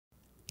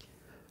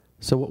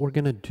So what we're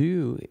going to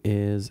do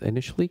is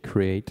initially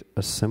create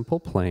a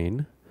simple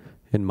plane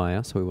in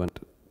Maya. So we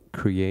went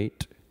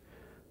create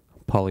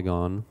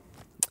polygon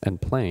and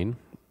plane,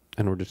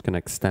 and we're just going to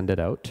extend it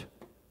out.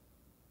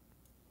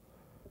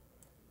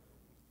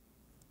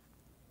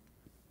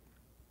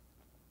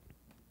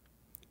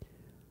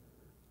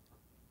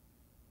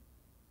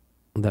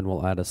 And then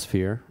we'll add a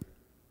sphere,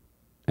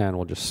 and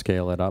we'll just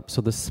scale it up.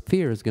 So the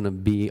sphere is going to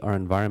be our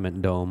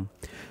environment dome.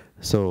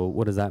 So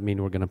what does that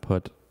mean? We're going to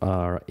put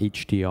our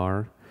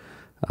HDR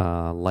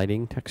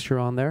lighting texture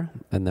on there,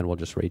 and then we'll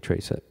just ray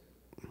trace it.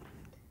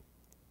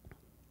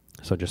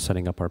 So just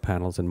setting up our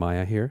panels in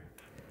Maya here.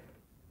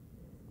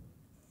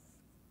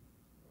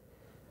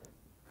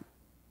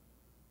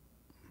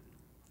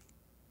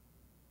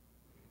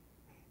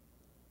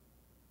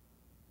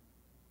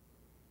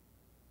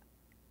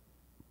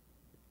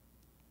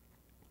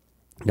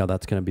 Now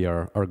that's going to be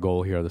our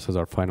goal here. This is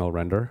our final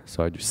render,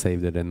 so I just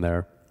saved it in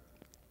there.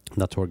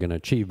 That's what we're going to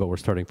achieve, but we're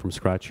starting from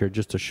scratch here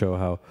just to show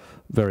how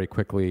very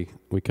quickly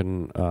we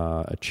can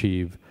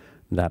achieve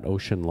that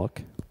ocean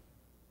look.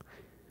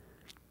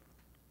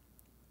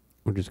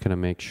 We're just going to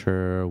make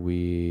sure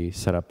we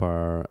set up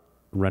our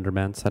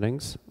RenderMan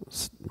settings.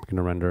 We're going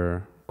to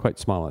render quite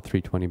small at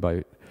 320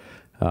 by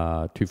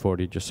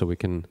 240 just so we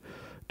can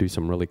do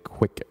some really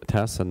quick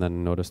tests, and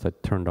then notice I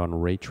turned on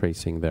ray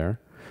tracing there.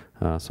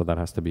 So that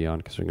has to be on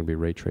because we're going to be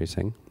ray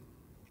tracing.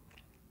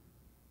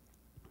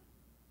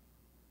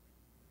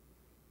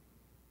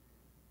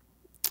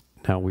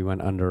 Now we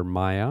went under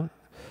Maya.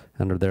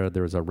 Under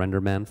there's a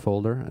RenderMan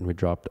folder, and we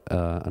dropped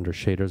under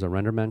shaders a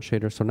RenderMan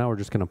shader. So now we're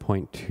just going to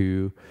point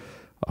to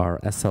our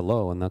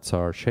SLO, and that's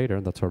our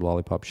shader. That's our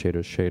Lollipop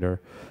Shaders shader.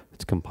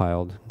 It's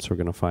compiled, so we're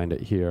going to find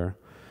it here.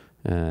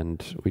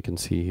 And we can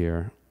see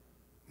here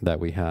that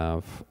we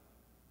have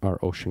our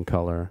ocean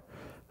color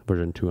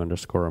version 2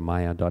 underscore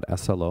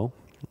Maya.SLO.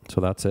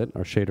 So that's it.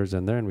 Our shader's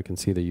in there, and we can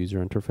see the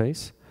user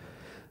interface.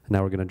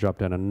 Now we're going to drop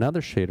down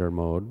another shader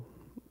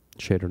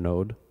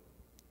node,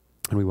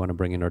 and we want to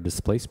bring in our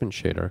displacement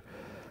shader.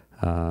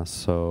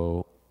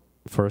 So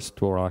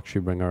first we'll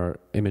actually bring our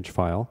image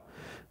file,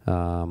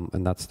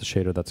 and that's the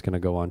shader that's going to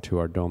go onto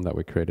our dome that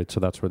we created. So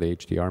that's where the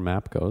HDR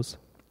map goes.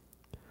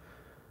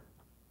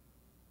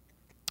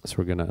 So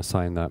we're going to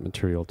assign that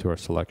material to our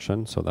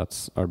selection. So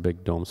that's our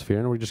big dome sphere,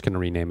 and we're just going to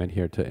rename it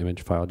here to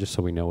image file just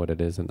so we know what it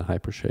is in the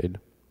hypershade.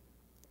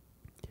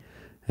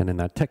 And in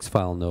that text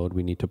file node,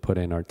 we need to put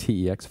in our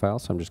TEX file.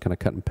 So I'm just going to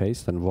cut and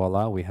paste, and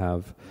voila, we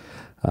have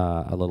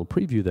a little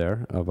preview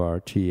there of our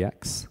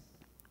TEX.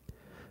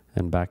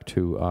 And back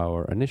to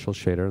our initial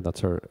shader,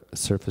 that's our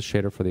surface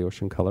shader for the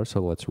ocean color.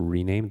 So let's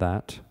rename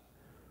that.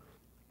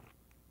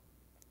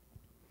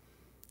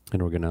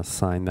 And we're going to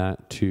assign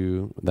that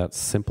to that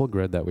simple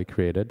grid that we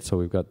created. So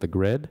we've got the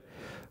grid,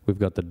 we've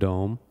got the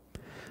dome,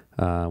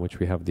 which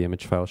we have the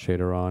image file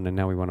shader on, and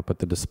now we want to put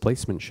the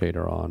displacement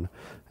shader on.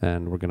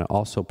 And we're going to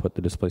also put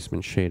the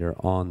displacement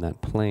shader on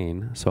that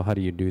plane. So how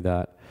do you do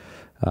that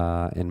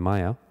in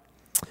Maya?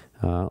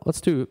 Let's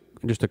do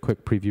just a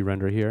quick preview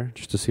render here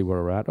just to see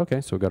where we're at.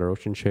 Okay, so we've got our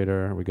ocean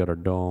shader, we got our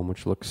dome,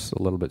 which looks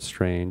a little bit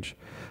strange.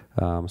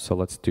 So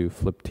let's do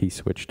flip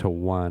T-switch to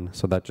 1.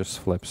 So that just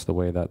flips the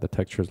way that the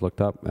texture is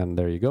looked up, and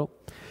there you go.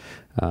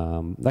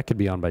 That could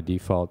be on by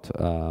default.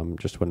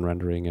 Just when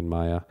rendering in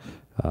Maya,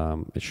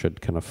 it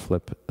should kind of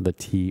flip the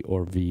T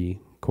or V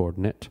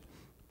coordinate.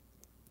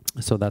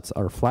 So that's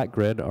our flat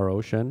grid, our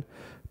ocean.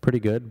 Pretty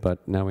good,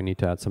 but now we need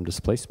to add some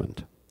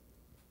displacement.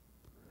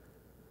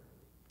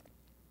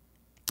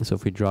 So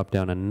if we drop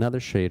down another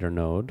shader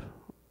node,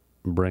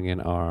 bring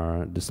in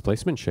our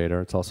displacement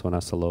shader. It's also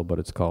an SLO, but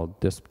it's called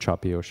Disp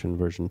Choppy Ocean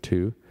version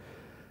 2.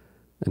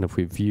 And if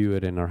we view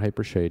it in our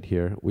hypershade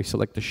here, we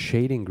select the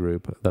shading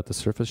group that the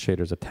surface shader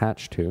is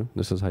attached to.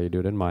 This is how you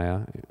do it in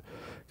Maya.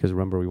 Because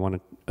remember, we want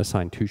to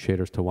assign 2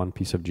 shaders to one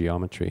piece of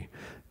geometry,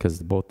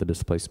 because both the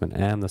displacement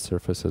and the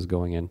surface is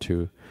going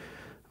into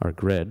our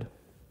grid.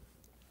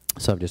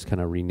 So I've just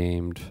kind of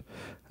renamed,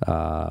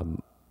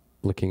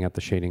 looking at the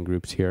shading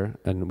groups here,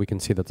 and we can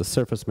see that the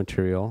surface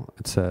material,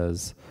 it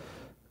says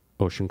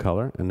ocean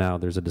color, and now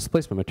there's a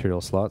displacement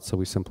material slot, so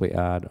we simply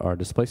add our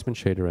displacement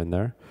shader in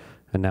there,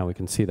 and now we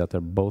can see that they're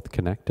both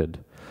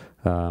connected.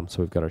 So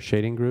we've got our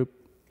shading group,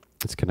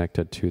 it's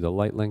connected to the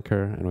light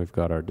linker, and we've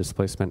got our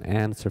displacement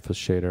and surface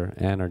shader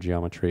and our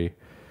geometry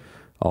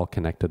all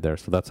connected there.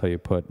 So that's how you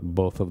put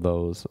both of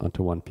those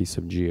onto one piece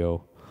of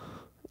geo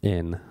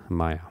in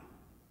Maya.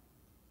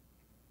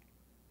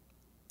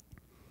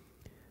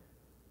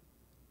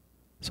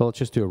 So let's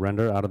just do a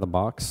render out of the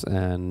box,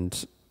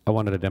 and I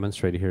wanted to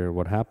demonstrate here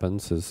what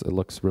happens is it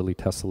looks really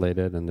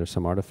tessellated and there's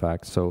some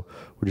artifacts. So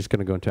we're just going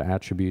to go into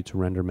attributes,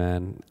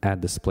 RenderMan, add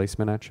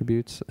displacement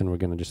attributes, and we're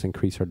going to just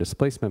increase our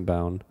displacement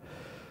bound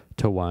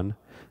to 1.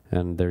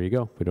 And there you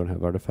go. We don't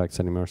have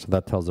artifacts anymore. So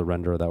that tells the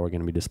renderer that we're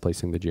going to be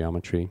displacing the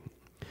geometry.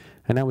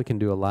 And now we can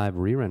do a live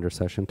re-render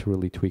session to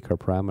really tweak our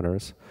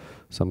parameters.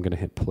 So I'm going to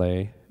hit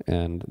play.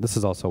 And this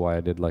is also why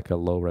I did like a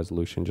low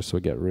resolution, just so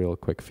we get real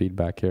quick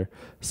feedback here.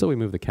 So we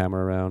move the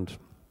camera around.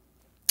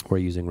 We're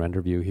using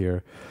render view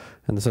here.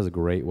 And this is a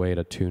great way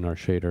to tune our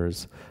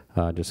shaders.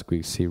 Just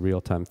we see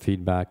real-time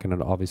feedback, and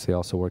it obviously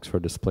also works for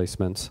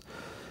displacements.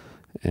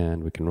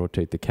 And we can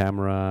rotate the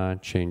camera,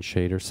 change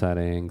shader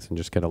settings, and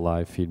just get a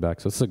live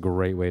feedback. So this is a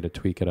great way to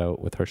tweak it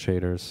out with our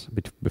shaders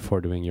before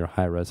doing your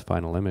high-res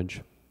final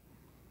image.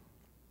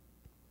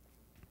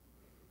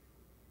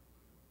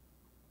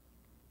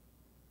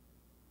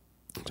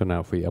 So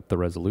now if we up the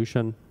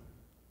resolution,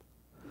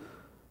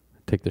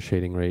 take the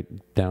shading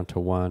rate down to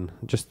 1,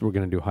 we're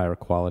going to do higher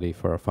quality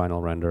for our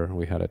final render.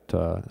 We had it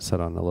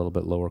set on a little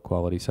bit lower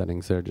quality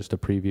settings there, just a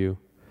preview.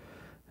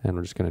 And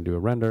we're just going to do a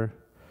render.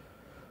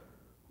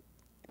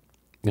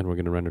 And we're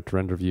going to render to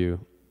render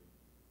view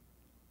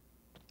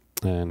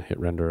and hit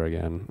render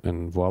again.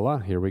 And voila,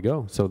 here we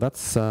go. So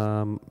that's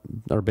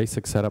our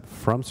basic setup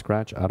from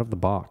scratch out of the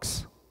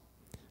box.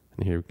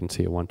 And here you can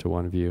see a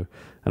one-to-one view.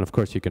 And of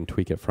course, you can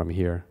tweak it from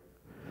here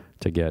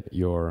to get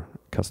your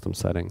custom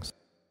settings.